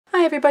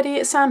Hi everybody,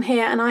 it's Sam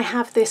here and I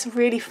have this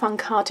really fun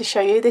card to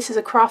show you. This is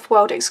a Craft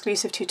World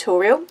exclusive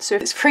tutorial, so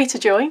it's free to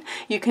join.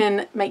 You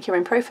can make your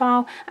own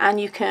profile and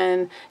you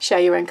can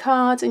share your own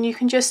cards and you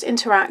can just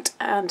interact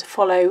and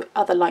follow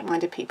other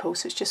like-minded people.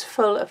 So it's just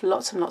full of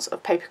lots and lots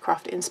of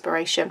papercraft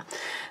inspiration.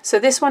 So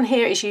this one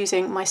here is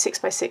using my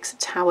 6x6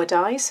 tower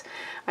dies.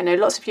 I know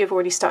lots of you have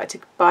already started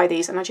to buy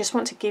these and I just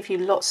want to give you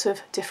lots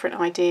of different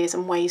ideas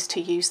and ways to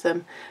use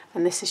them,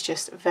 and this is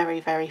just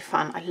very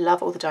fun. I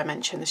love all the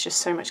dimension, there's just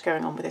so much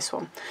going on with this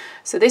one.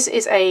 So this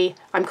is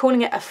I'm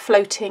calling it a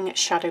floating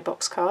shadow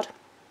box card,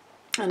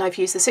 and I've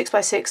used the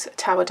 6x6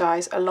 tower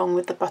dies along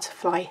with the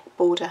butterfly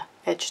border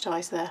edge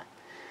dies there.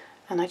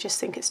 And I just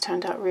think it's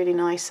turned out really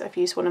nice. I've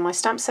used one of my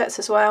stamp sets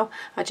as well.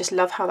 I just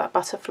love how that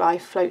butterfly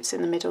floats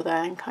in the middle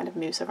there and kind of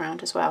moves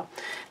around as well.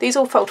 These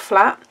all fold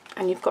flat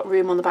and you've got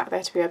room on the back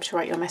there to be able to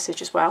write your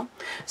message as well.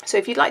 So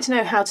if you'd like to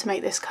know how to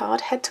make this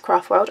card, head to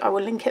Craft World. I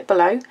will link it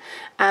below,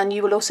 and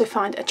you will also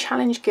find a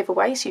challenge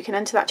giveaway, so you can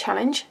enter that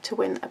challenge to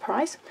win a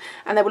prize.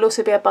 And there will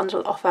also be a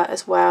bundle offer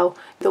as well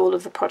with all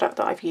of the product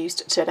that I've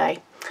used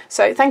today.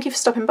 So thank you for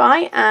stopping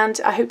by,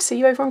 and I hope to see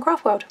you over on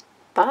Craft World.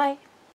 Bye.